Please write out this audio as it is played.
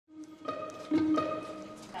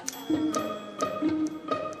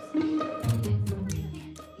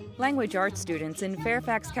Language arts students in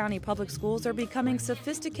Fairfax County Public Schools are becoming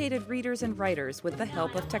sophisticated readers and writers with the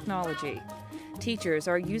help of technology. Teachers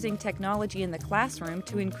are using technology in the classroom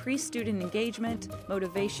to increase student engagement,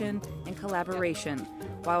 motivation, and collaboration,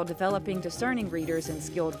 while developing discerning readers and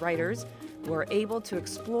skilled writers who are able to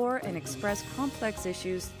explore and express complex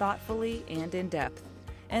issues thoughtfully and in depth.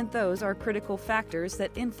 And those are critical factors that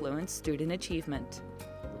influence student achievement.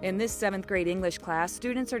 In this 7th grade English class,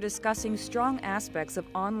 students are discussing strong aspects of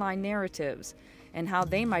online narratives and how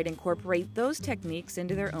they might incorporate those techniques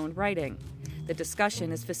into their own writing. The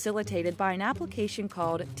discussion is facilitated by an application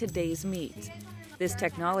called Today's Meet. This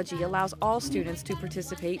technology allows all students to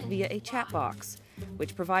participate via a chat box,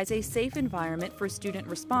 which provides a safe environment for student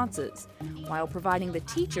responses, while providing the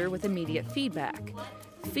teacher with immediate feedback.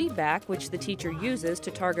 Feedback which the teacher uses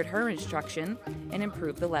to target her instruction and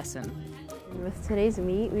improve the lesson. With Today's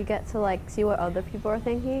Meet, we get to see what other people are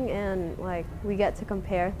thinking, and we get to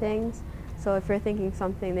compare things. So if you're thinking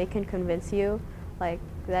something, they can convince you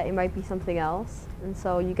that it might be something else. And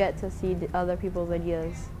so you get to see the other people's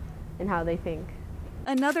ideas and how they think.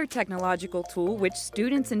 Another technological tool which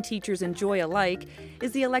students and teachers enjoy alike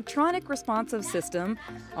is the electronic responsive system,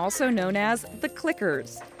 also known as the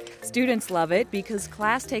clickers. Students love it because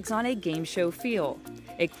class takes on a game show feel.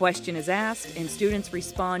 A question is asked and students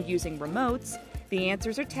respond using remotes. The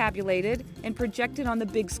answers are tabulated and projected on the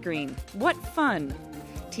big screen. What fun!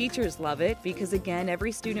 Teachers love it because, again,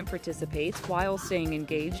 every student participates while staying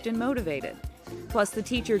engaged and motivated. Plus, the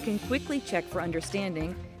teacher can quickly check for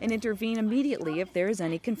understanding and intervene immediately if there is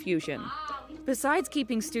any confusion. Besides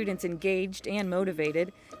keeping students engaged and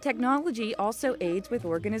motivated, technology also aids with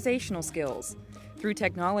organizational skills. Through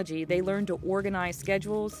technology, they learn to organize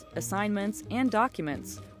schedules, assignments, and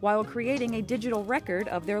documents while creating a digital record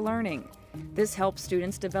of their learning. This helps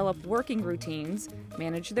students develop working routines,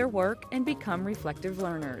 manage their work, and become reflective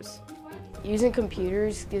learners. Using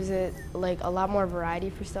computers gives it a lot more variety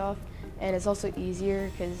for stuff, and it's also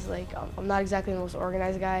easier because I'm not exactly the most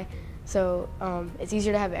organized guy, so it's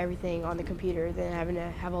easier to have everything on the computer than having to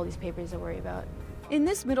have all these papers to worry about. In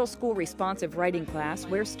this middle school responsive writing class,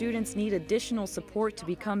 where students need additional support to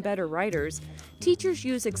become better writers, teachers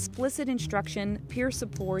use explicit instruction, peer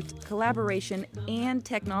support, collaboration, and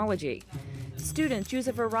technology. Students use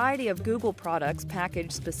a variety of Google products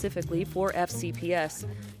packaged specifically for FCPS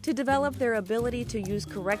to develop their ability to use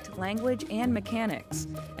correct language and mechanics,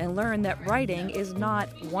 and learn that writing is not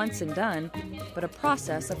once and done, but a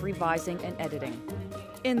process of revising and editing.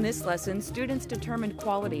 In this lesson, students determined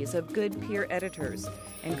qualities of good peer editors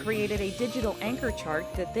and created a digital anchor chart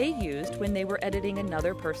that they used when they were editing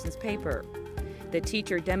another person's paper. The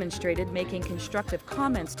teacher demonstrated making constructive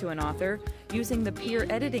comments to an author using the peer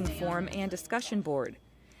editing form and discussion board.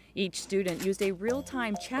 Each student used a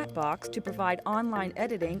real-time chat box to provide online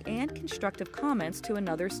editing and constructive comments to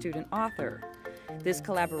another student author. This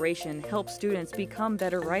collaboration helps students become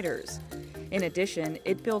better writers. In addition,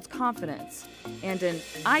 it builds confidence and an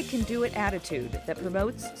I can do it attitude that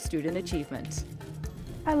promotes student achievement.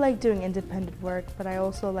 I like doing independent work, but I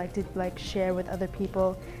also like to share with other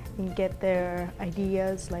people and get their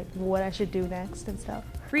ideas, what I should do next and stuff.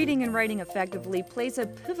 Reading and writing effectively plays a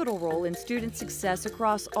pivotal role in student success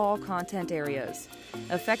across all content areas.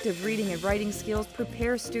 Effective reading and writing skills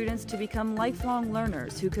prepare students to become lifelong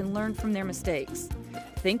learners who can learn from their mistakes,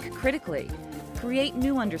 think critically, create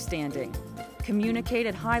new understanding, communicate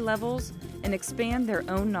at high levels, and expand their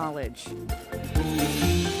own knowledge.